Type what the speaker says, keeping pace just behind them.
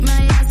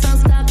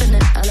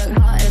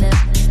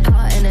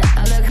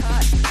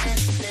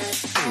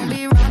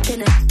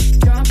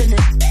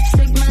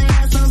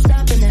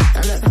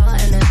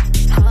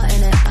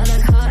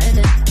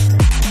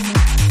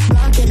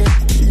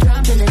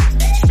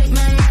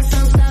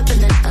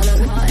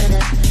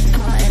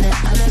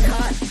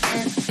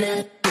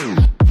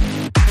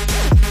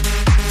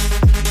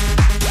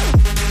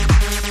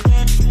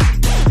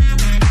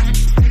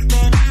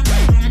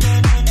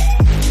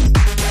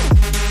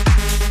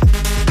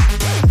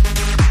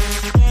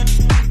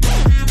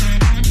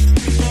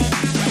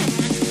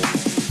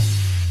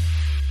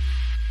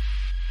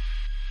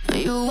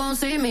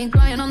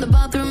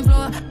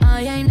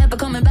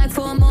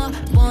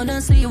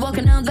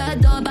walking out that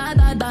door, bye,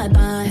 bye, bye,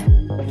 bye.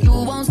 You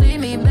won't see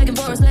me begging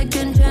for a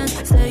second chance.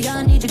 Say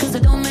I need you cause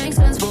it don't make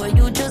sense. Boy,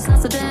 you just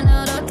lost a 10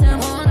 out of 10,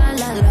 oh la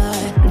la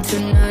la.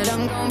 Tonight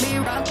I'm gonna be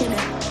rocking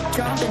it,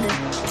 dropping it.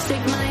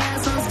 Shake my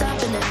ass, I'm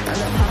stopping it. I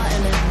look hot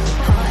in it,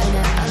 hot in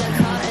it. I look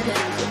hot in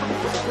it.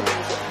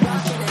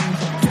 Rocking it,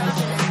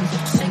 dropping it.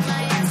 Shake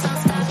my ass, I'm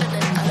stopping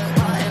it. I look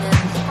hot in it,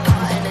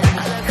 hot in it.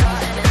 I look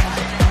hot in it.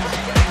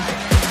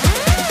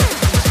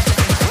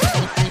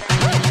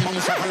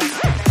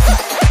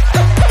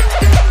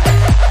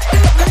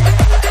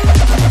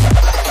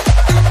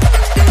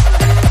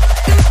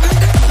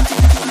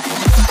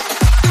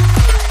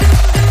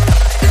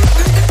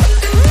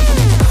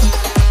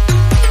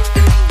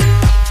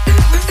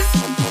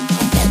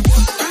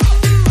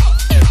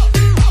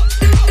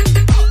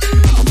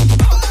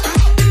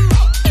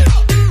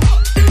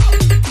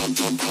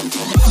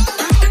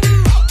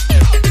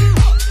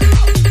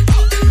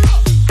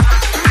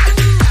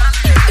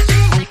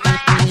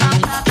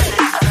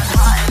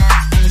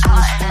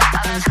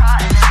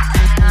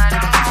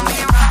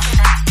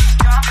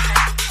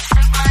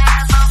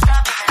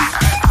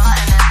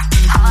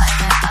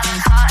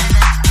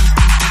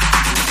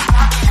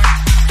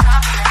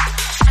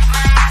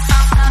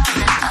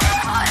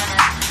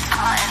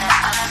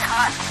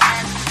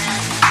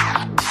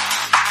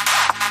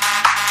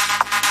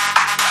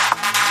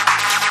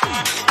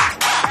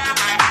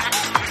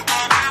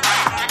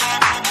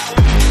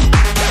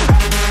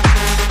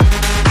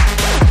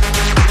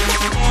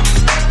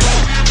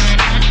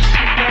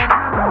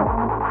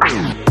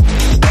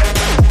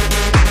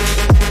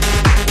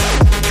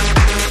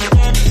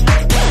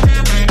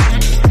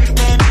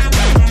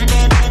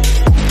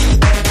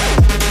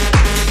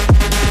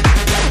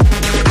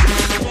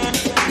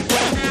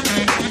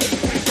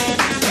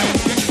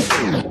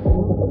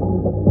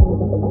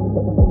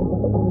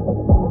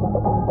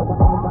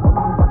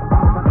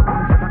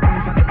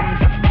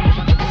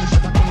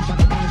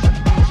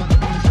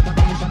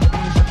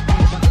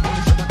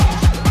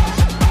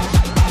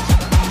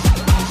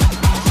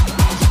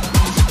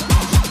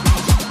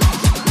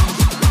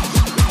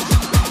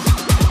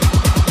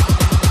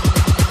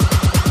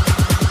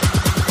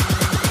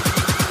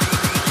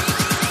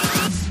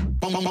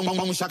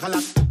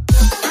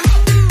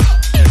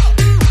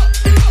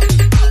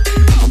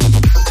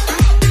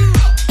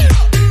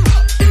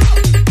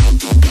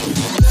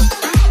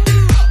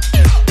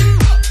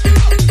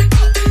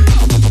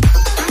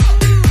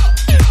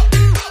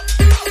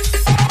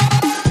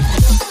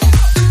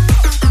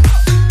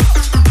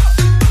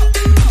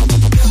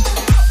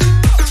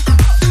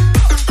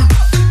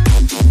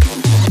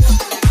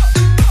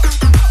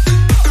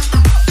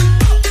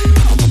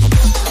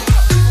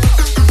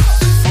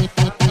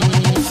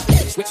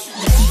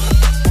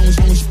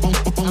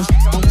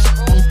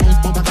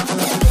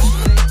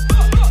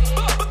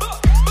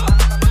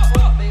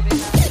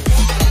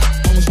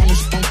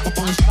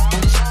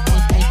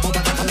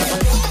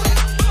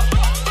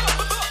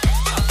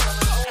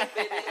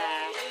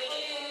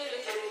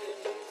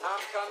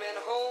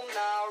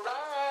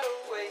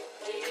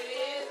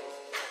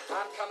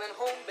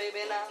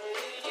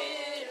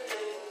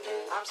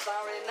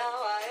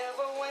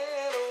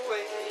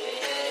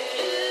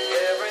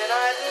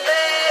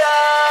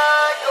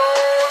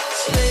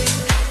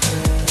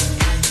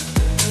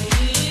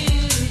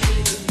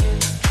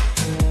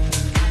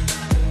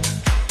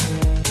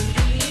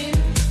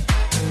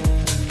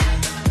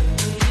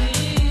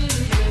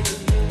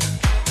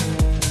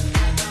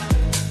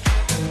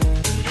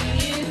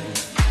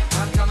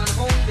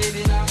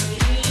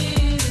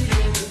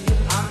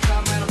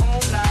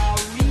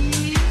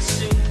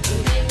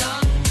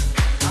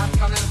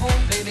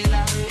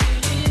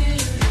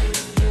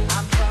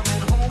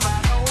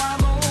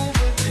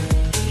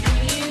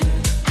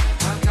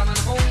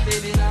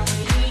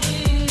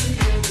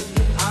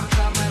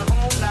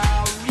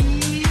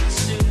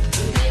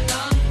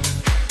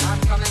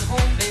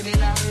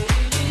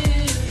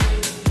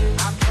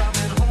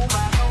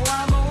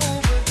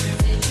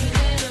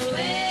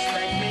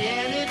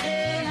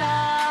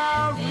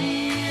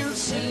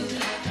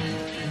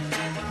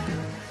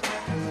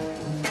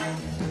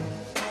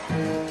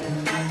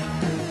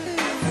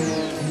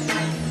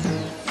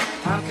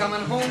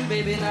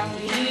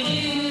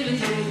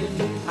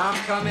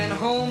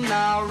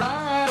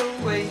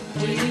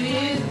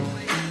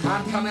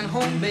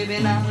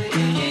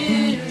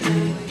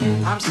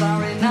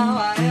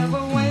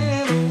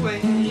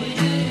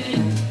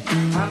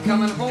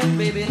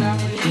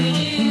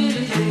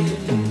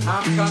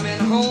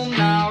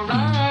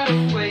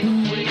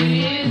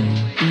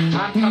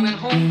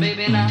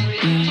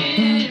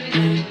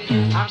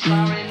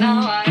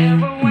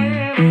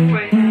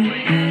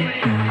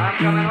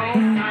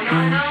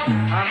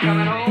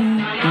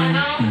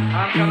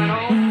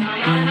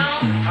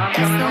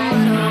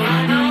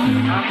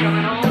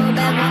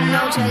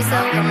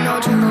 Chaser with no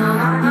trouble.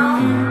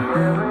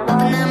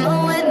 Up in that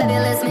moment, baby,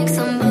 let's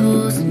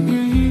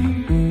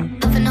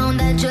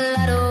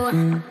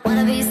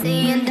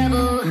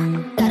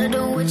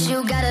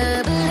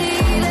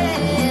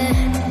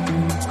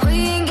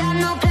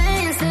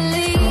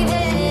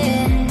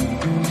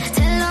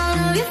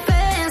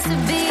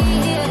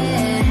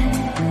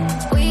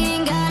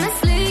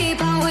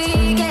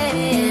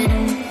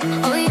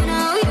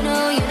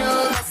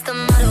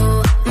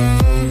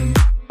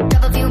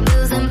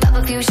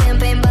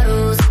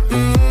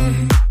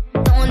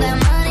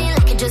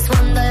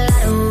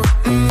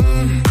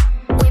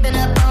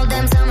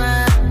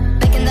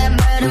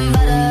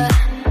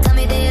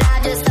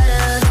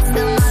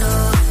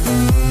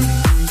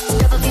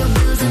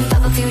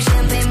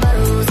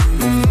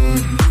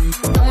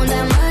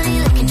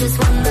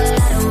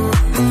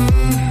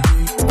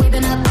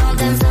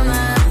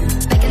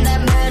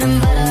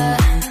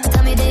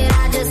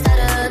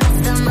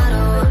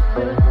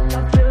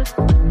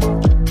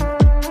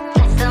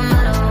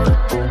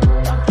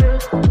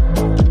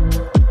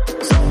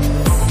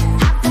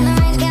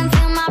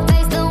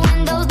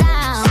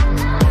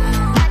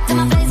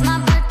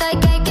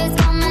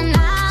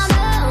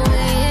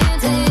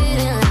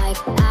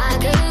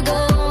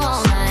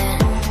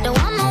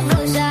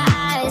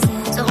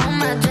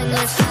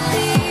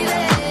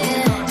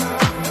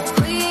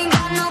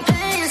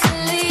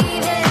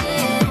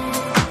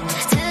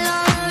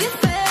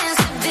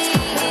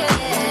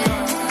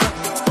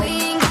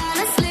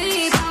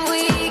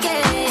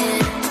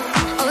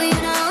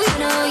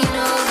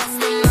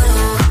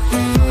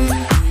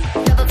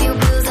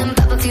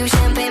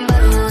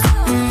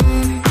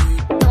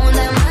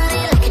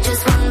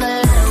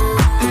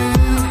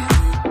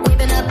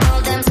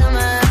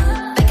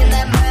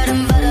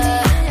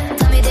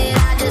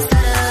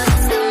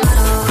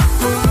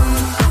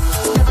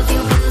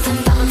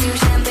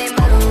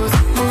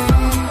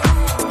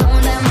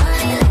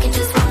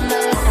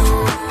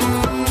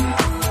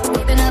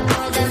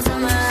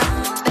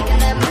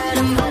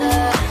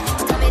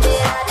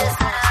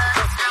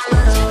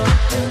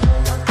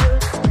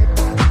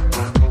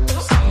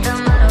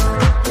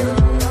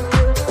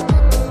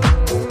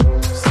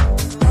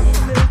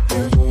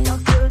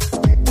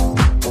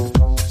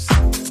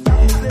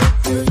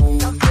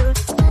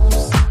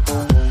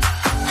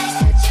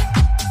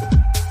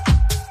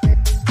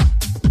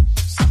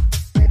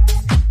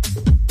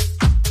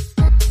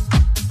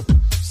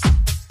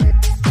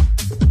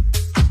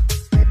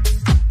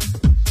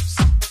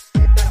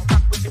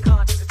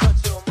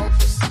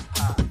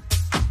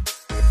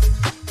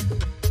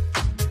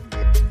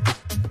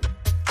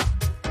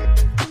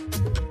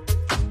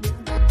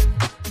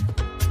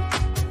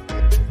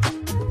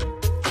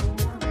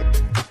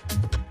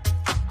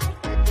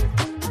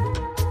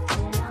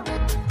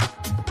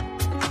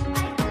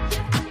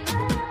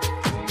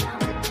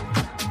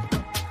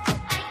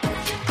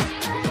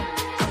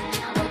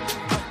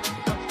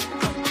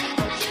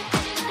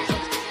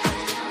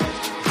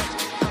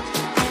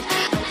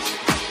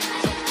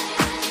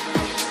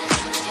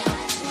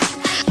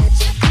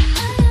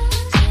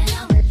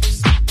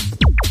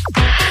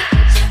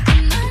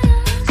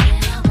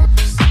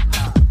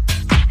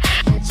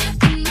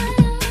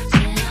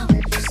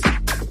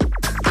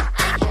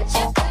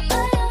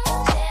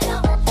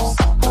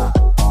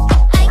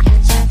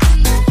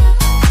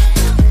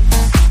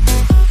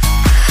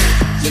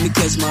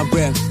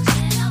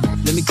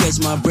breath. Let me catch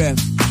my breath.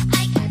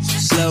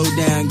 Slow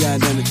down,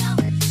 goddammit.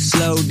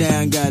 Slow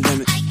down,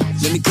 goddammit.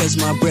 Let me catch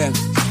my breath.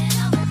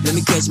 Let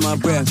me catch my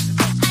breath.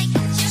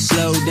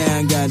 Slow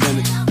down,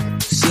 goddammit.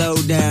 Slow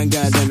down,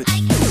 goddammit.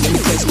 Let me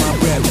catch my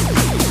breath.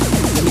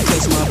 Let me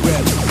catch my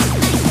breath.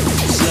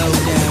 Slow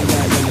down,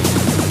 goddammit.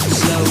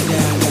 Slow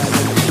down,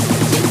 goddammit.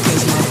 Let me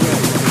catch my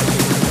breath.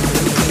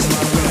 Let me catch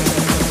my breath.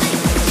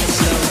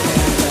 Slow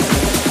down,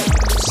 goddammit.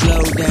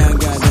 Slow down,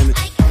 goddammit.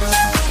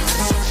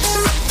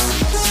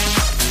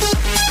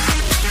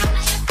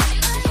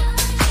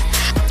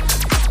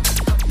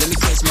 Let me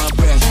catch my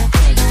breath.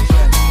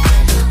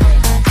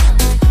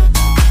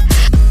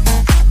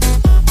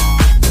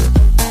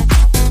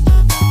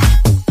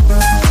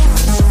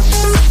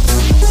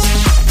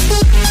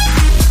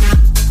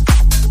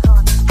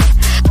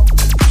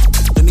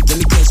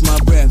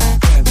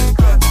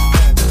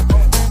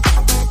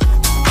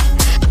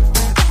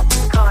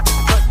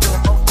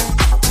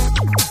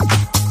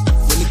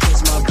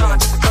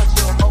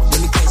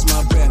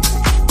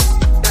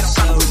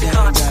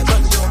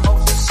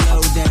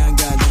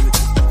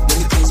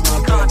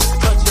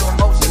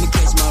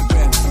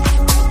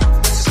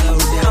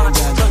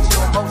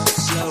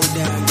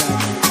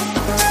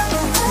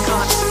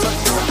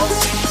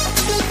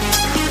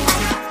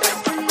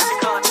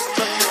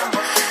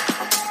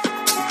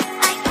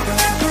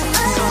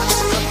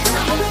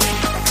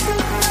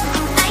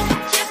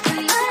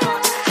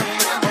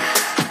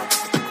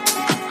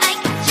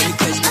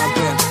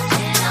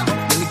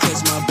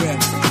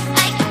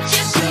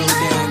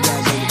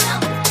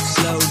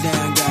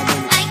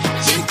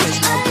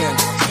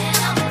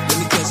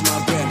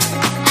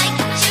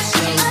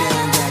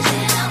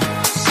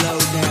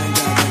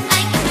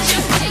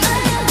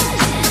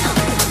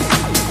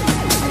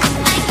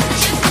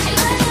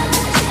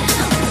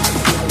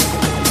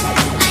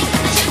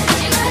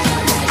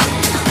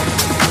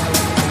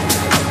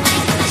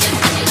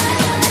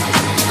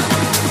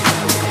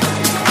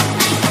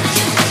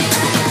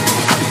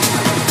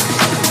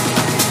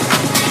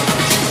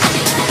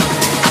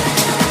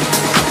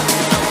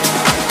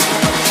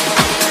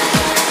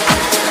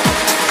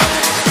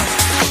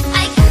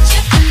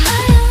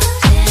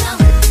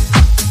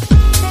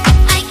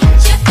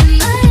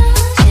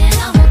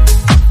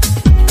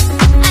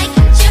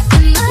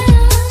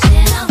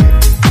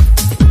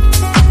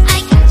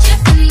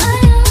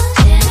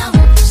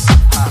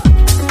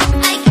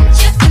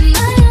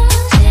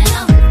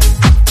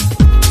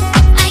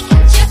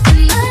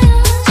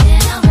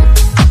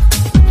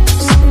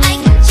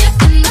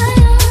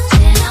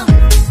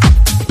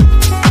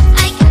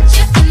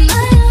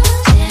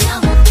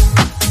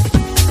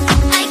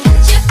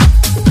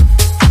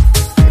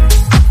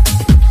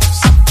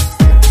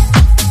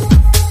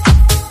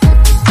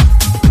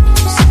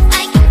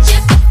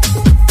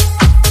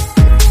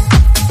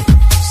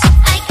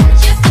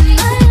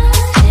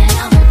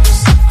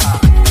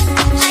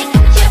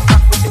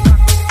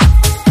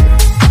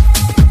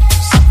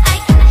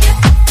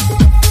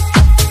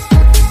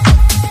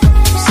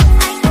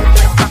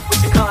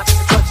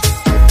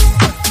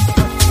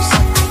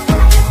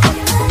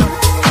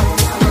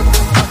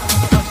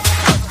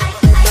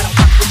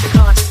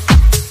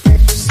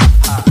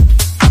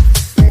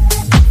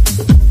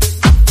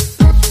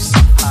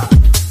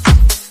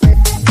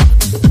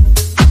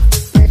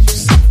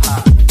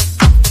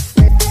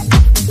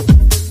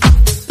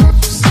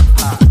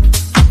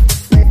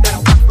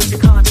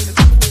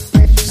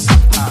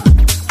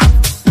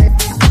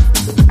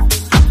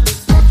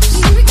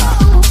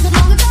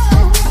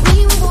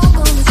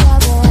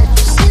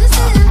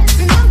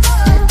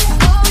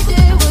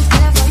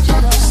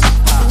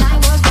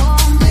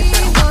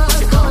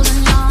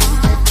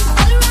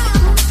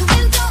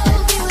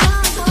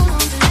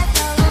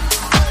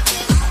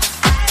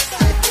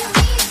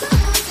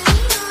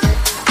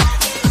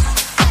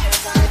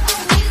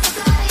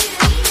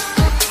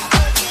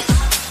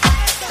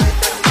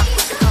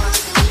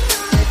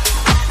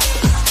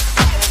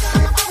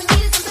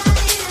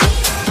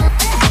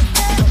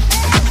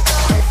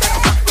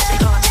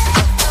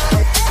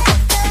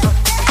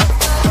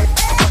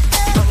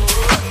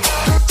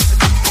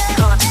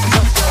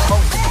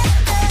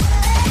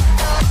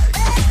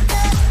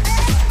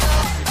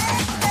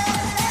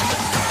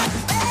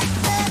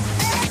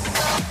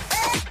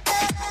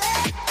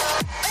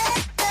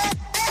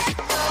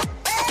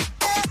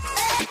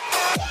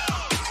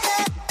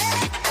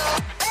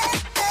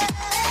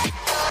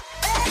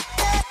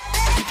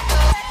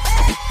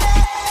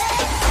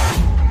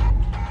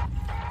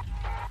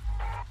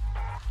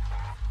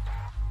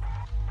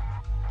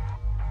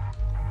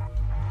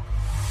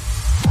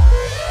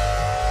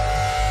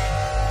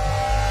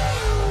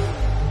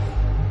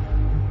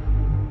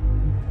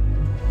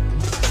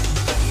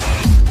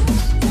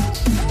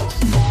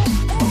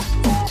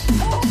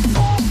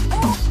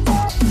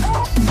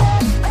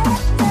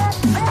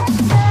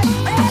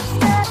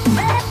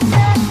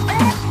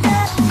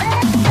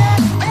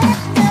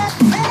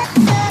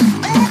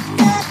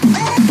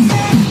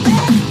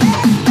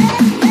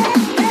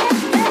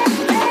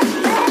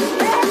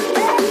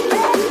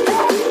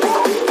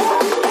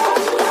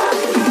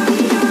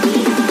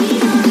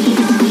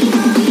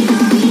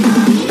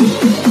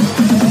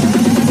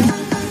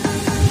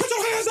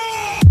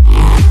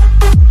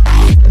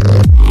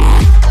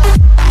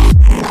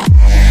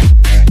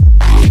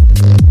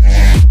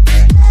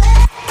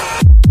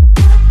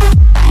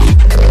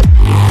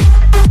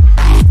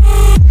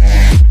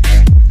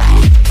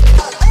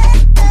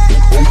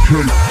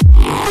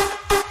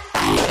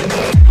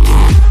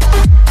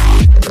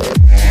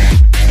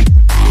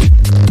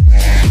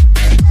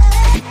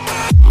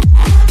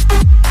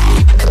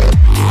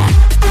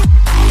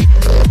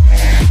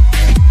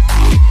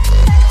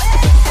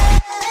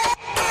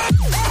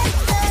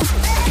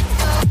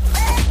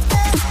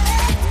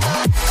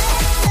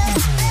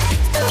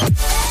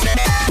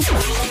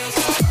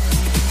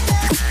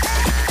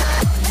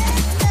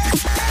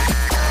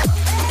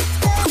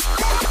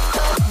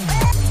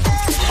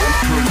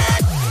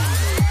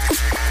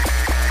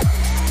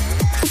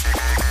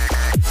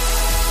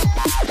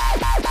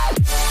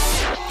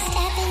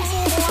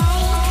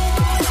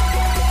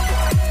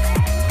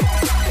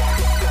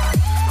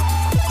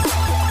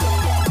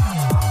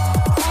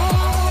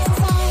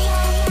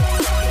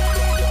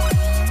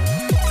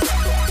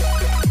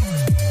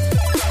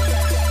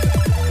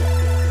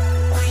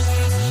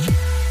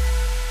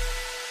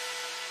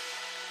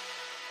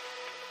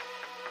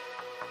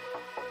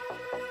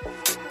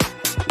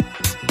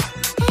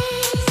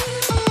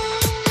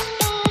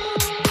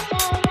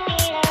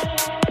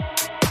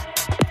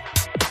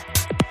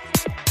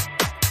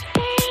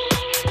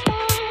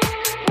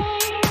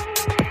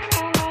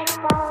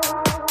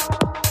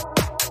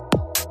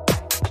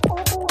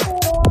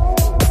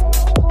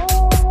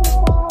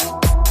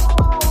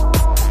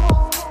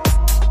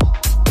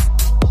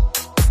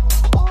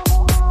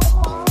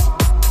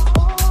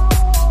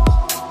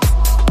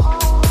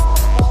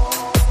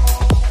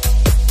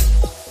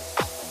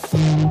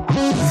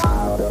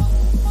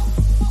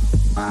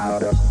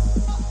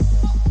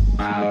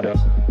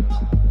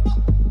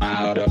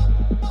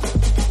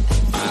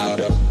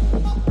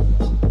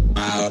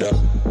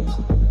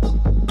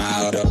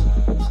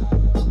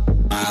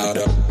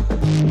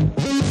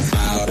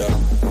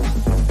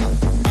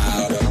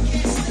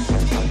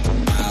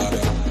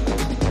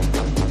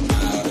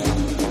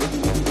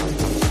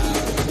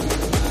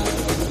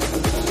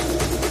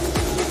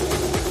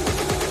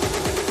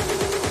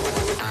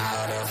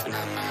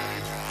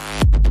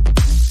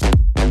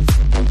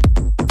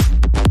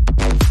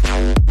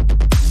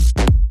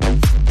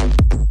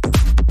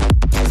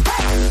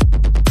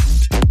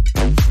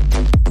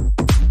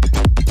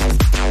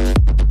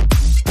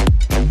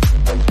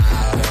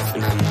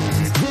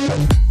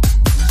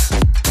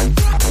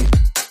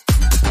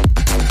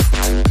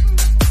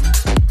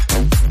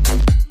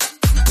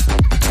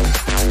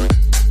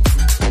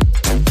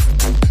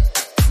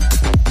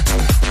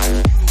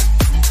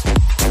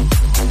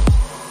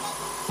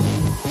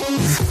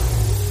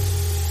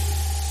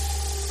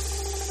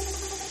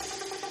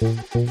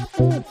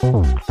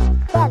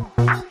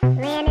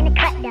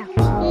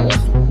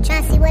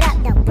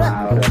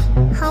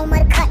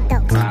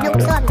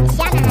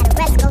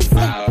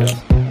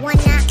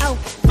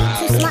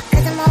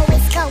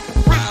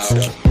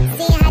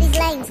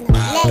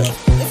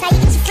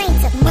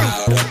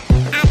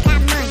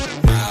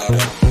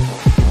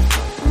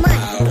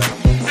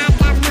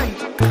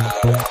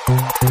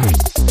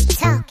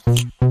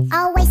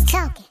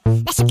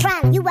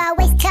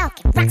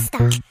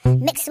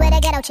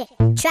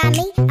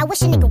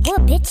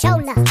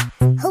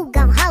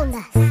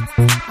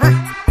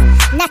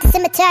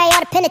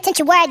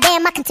 Word,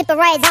 damn, my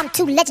contemporaries, I'm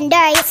too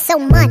legendary, it's so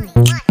money.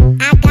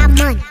 I got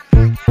money.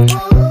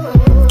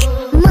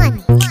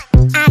 Money.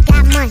 I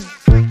got money.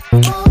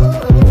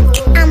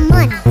 I'm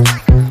money.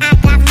 I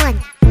got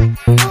money.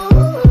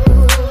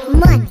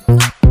 Money.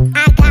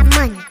 I got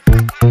money.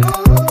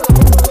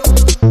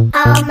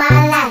 All my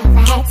life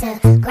I had to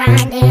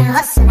grind and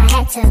hustle. I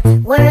had to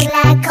work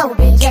like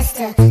Kobe just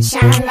to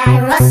shine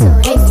like Russell.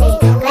 They say,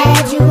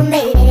 glad you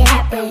made it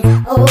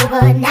happen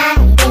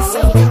overnight. They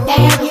say,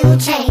 damn, you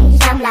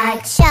changed. I'm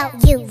like, show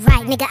you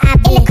right, nigga, I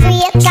be in the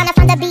crib, tryna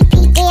find a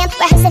BPM,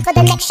 rehearsing for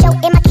the next show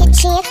in my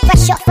kitchen,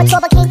 fresh off for tour,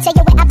 but can't tell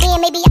you where I been,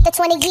 maybe after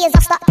 20 years,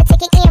 I'll start to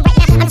take it in, right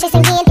now, I'm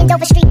chasing in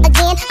Dover Street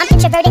again, I'm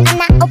introverted, I'm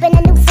not open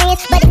to new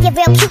friends, but if you're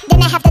real cute,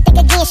 then I have to think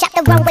again, shop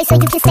the wrong way so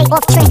you can stay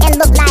off trend and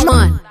look like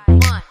money.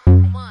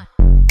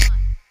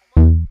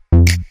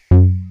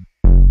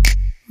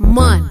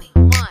 Money.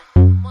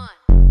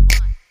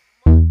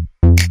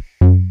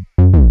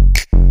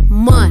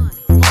 Money.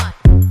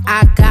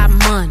 I got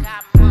money.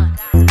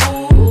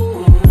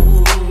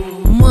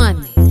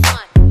 Money.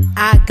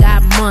 I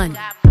got money.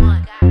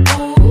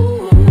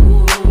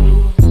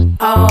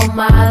 All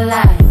my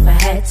life I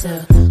had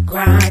to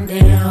grind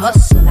and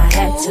hustle. I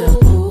had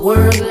to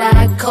work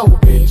like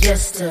Kobe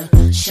just to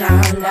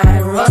shine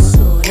like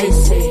Russell. They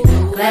say,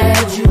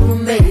 glad you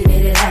made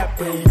it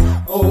happen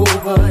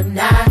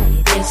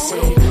overnight. They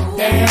say,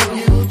 damn,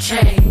 you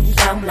changed.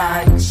 I'm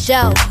like,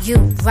 show you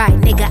right,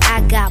 nigga,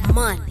 I got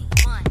money.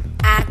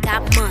 I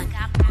got money.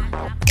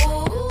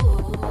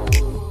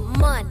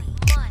 Money.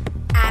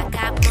 I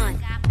got money.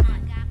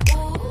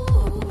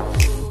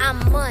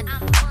 I'm money.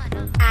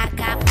 I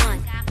got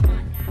money.